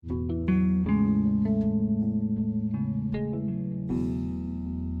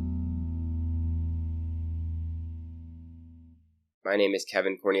My name is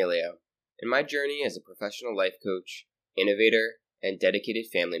Kevin Cornelio. In my journey as a professional life coach, innovator, and dedicated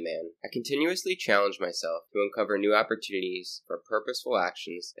family man, I continuously challenge myself to uncover new opportunities for purposeful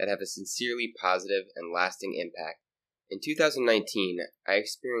actions that have a sincerely positive and lasting impact. In 2019, I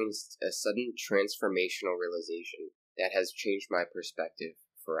experienced a sudden transformational realization that has changed my perspective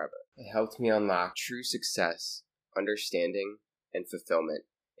forever. It helped me unlock true success, understanding, and fulfillment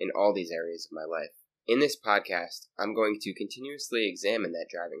in all these areas of my life. In this podcast, I'm going to continuously examine that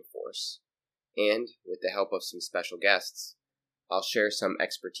driving force, and with the help of some special guests, I'll share some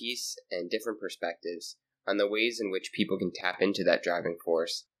expertise and different perspectives on the ways in which people can tap into that driving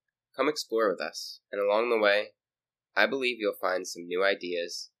force. Come explore with us, and along the way, I believe you'll find some new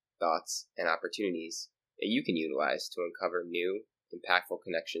ideas, thoughts, and opportunities that you can utilize to uncover new, impactful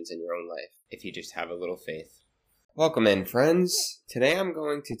connections in your own life, if you just have a little faith. Welcome in, friends. Today I'm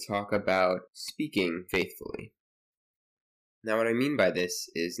going to talk about speaking faithfully. Now, what I mean by this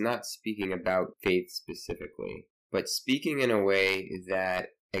is not speaking about faith specifically, but speaking in a way that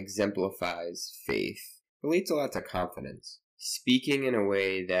exemplifies faith. Relates a lot to confidence. Speaking in a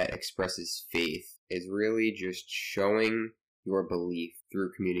way that expresses faith is really just showing your belief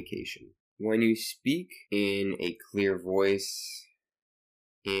through communication. When you speak in a clear voice,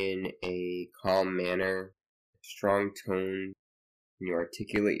 in a calm manner, strong tone, when you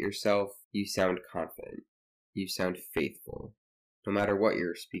articulate yourself, you sound confident. You sound faithful, no matter what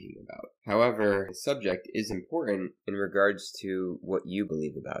you're speaking about. However, the subject is important in regards to what you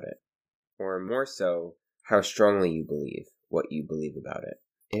believe about it, or more so, how strongly you believe what you believe about it.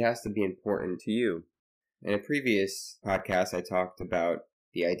 It has to be important to you. In a previous podcast, I talked about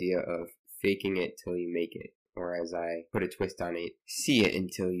the idea of faking it till you make it, or as I put a twist on it, see it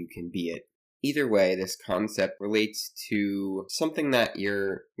until you can be it. Either way, this concept relates to something that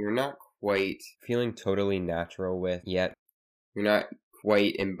you're not quite feeling totally natural with yet. You're not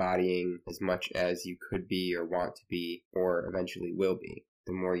quite embodying as much as you could be or want to be or eventually will be.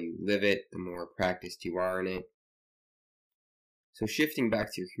 The more you live it, the more practiced you are in it. So shifting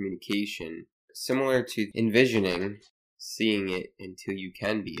back to your communication, similar to envisioning, seeing it until you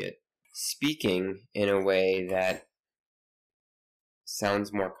can be it, speaking in a way that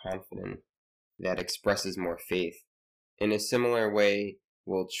sounds more confident, that expresses more faith, in a similar way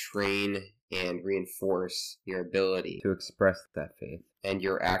will train and reinforce your ability to express that faith and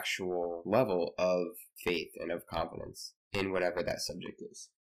your actual level of faith and of confidence in whatever that subject is.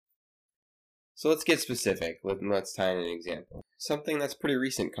 So let's get specific. Let's tie in an example. Something that's pretty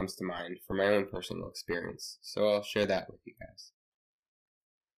recent comes to mind from my own personal experience, so I'll share that with you guys.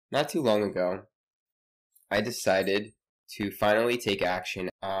 Not too long ago, I decided to finally take action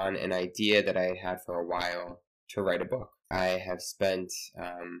on an idea that I had for a while to write a book. I have spent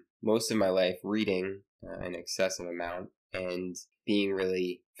most of my life reading an excessive amount and being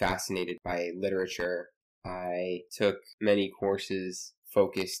really fascinated by literature. I took many courses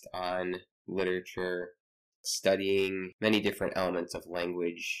focused on literature, studying many different elements of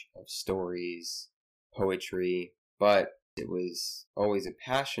language, of stories, poetry, but it was always a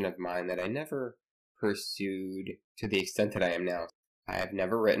passion of mine that I never pursued to the extent that I am now. I have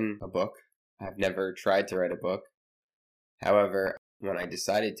never written a book. I've never tried to write a book. However, when I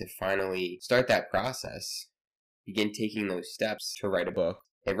decided to finally start that process, begin taking those steps to write a book,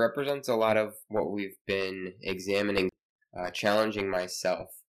 it represents a lot of what we've been examining, challenging myself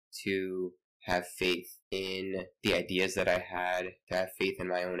to have faith in the ideas that I had, to have faith in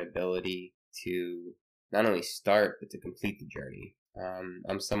my own ability to not only start, but to complete the journey.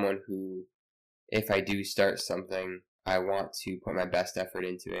 I'm someone who, if I do start something, I want to put my best effort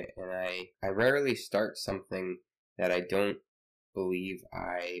into it, and I rarely start something that I don't believe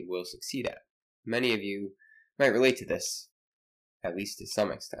I will succeed at. Many of you might relate to this, at least to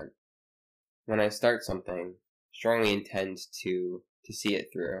some extent. When I start something, strongly intend to see it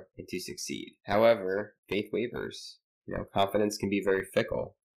through and to succeed. However, faith wavers. Confidence can be very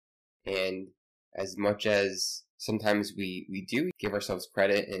fickle, and as much as sometimes we do give ourselves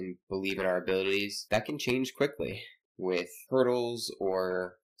credit and believe in our abilities, that can change quickly with hurdles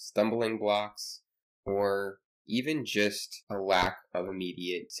or stumbling blocks or even just a lack of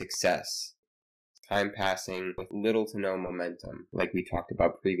immediate success. Time passing with little to no momentum, like we talked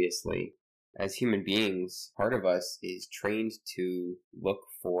about previously. As human beings, part of us is trained to look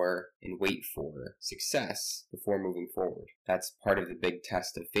for and wait for success before moving forward. That's part of the big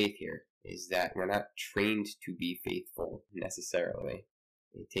test of faith here, is that we're not trained to be faithful necessarily.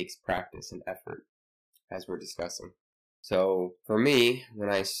 It takes practice and effort, as we're discussing. So for me,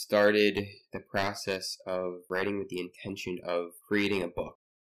 when I started the process of writing with the intention of creating a book,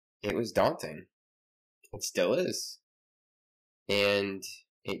 it was daunting. It still is. And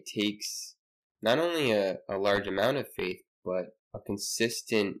it takes not only a large amount of faith, but a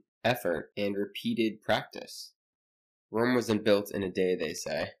consistent effort and repeated practice. Rome wasn't built in a day, they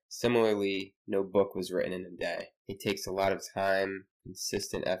say. Similarly, no book was written in a day. It takes a lot of time,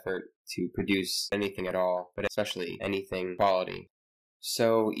 consistent effort to produce anything at all, but especially anything quality.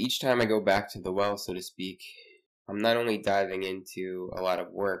 So each time I go back to the well, so to speak, I'm not only diving into a lot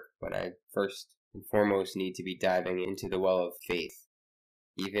of work, but I first and foremost need to be diving into the well of faith.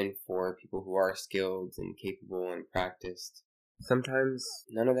 Even for people who are skilled and capable and practiced, sometimes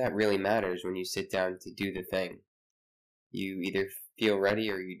none of that really matters when you sit down to do the thing. You either feel ready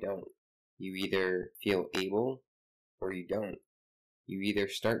or you don't. You either feel able or you don't. You either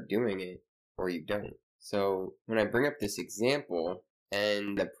start doing it or you don't. So when I bring up this example,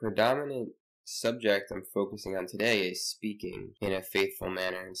 and the predominant subject I'm focusing on today is speaking in a faithful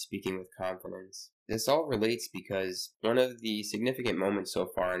manner and speaking with confidence. This all relates because one of the significant moments so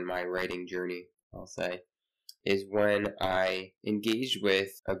far in my writing journey, I'll say, is when I engaged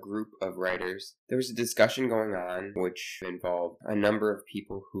with a group of writers. There was a discussion going on which involved a number of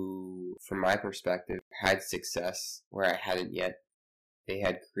people who, from my perspective, had success where I hadn't yet. They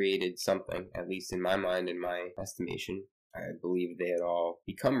had created something, at least in my mind, in my estimation. I believe they had all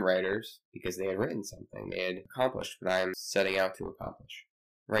become writers because they had written something. They had accomplished what I am setting out to accomplish.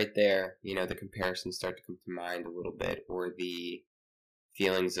 Right there, the comparisons start to come to mind a little bit, or the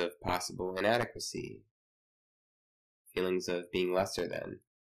feelings of possible inadequacy, feelings of being lesser than,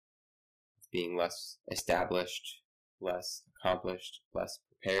 being less established, less accomplished, less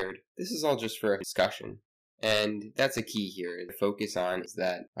prepared. This is all just for a discussion. And that's a key here. The focus on is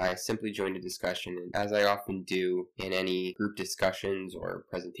that I simply joined a discussion, and as I often do in any group discussions or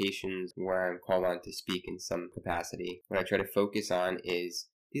presentations where I'm called on to speak in some capacity, what I try to focus on is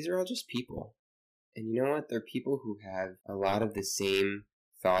these are all just people. And you know what? They're people who have a lot of the same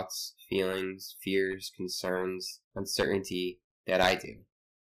thoughts, feelings, fears, concerns, uncertainty that I do,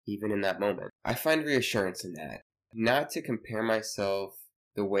 even in that moment. I find reassurance in that. Not to compare myself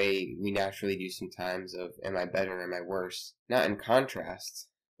the way we naturally do sometimes of am I better, am I worse? Not in contrast,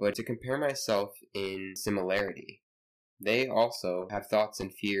 but to compare myself in similarity. They also have thoughts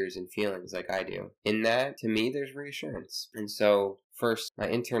and fears and feelings like I do. In that, to me, there's reassurance. And so, first, my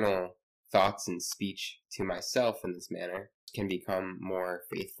internal thoughts and speech to myself in this manner can become more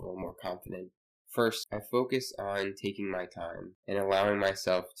faithful, more confident. First, I focus on taking my time and allowing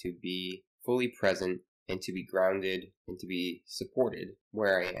myself to be fully present and to be grounded and to be supported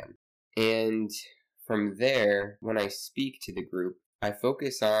where I am. And from there, when I speak to the group, I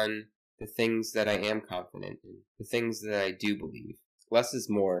focus on the things that I am confident in, the things that I do believe. Less is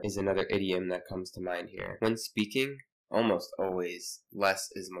more is another idiom that comes to mind here. When speaking, almost always, less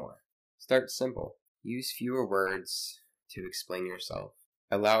is more. Start simple. Use fewer words to explain yourself.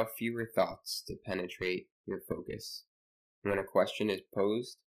 Allow fewer thoughts to penetrate your focus. When a question is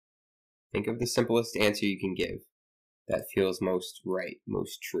posed, think of the simplest answer you can give that feels most right,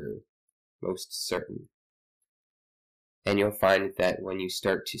 most true, most certain. And you'll find that when you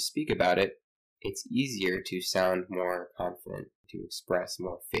start to speak about it, it's easier to sound more confident, to express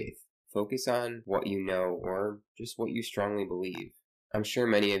more faith. Focus on what you know or just what you strongly believe. I'm sure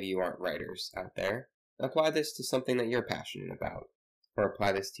many of you aren't writers out there. Apply this to something that you're passionate about, or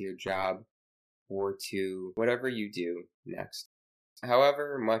apply this to your job, or to whatever you do next.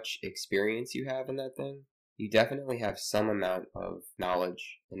 However much experience you have in that thing, you definitely have some amount of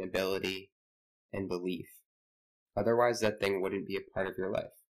knowledge and ability and belief. Otherwise, that thing wouldn't be a part of your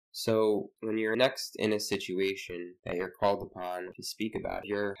life. So when you're next in a situation that you're called upon to speak about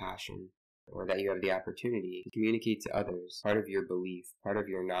your passion, or that you have the opportunity to communicate to others part of your belief, part of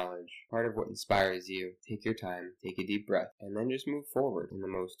your knowledge, part of what inspires you, take your time, take a deep breath, and then just move forward in the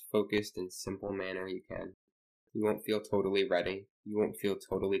most focused and simple manner you can. You won't feel totally ready. You won't feel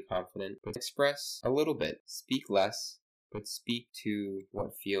totally confident. But express a little bit. Speak less, but speak to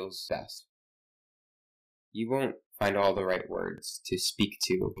what feels best. You won't find all the right words to speak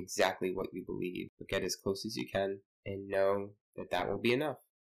to exactly what you believe, but get as close as you can and know that that will be enough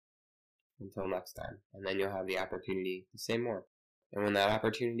until next time. And then you'll have the opportunity to say more. And when that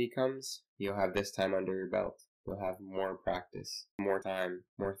opportunity comes, you'll have this time under your belt. You'll have more practice, more time,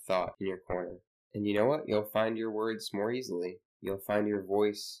 more thought in your corner. And you know what? You'll find your words more easily. You'll find your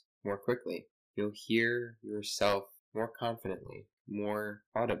voice more quickly. You'll hear yourself more confidently, more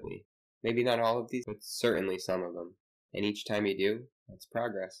audibly. Maybe not all of these, but certainly some of them. And each time you do, that's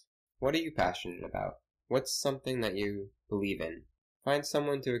progress. What are you passionate about? What's something that you believe in? Find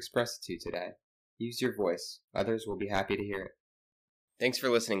someone to express it to today. Use your voice. Others will be happy to hear it. Thanks for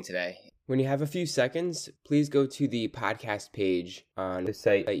listening today. When you have a few seconds, please go to the podcast page on the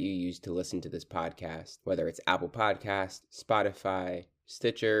site that you use to listen to this podcast, whether it's Apple Podcast, Spotify,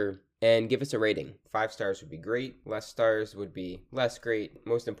 Stitcher, and give us a rating. 5 stars would be great. Less stars would be less great.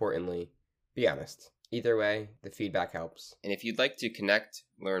 Most importantly, be honest. Either way, the feedback helps. And if you'd like to connect,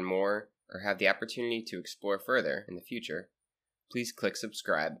 learn more, or have the opportunity to explore further in the future, please click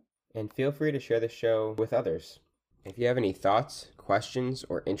subscribe. And feel free to share the show with others. If you have any thoughts, questions,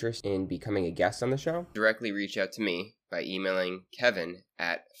 or interest in becoming a guest on the show, directly reach out to me by emailing Kevin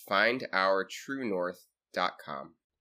at findourtruenorth.com.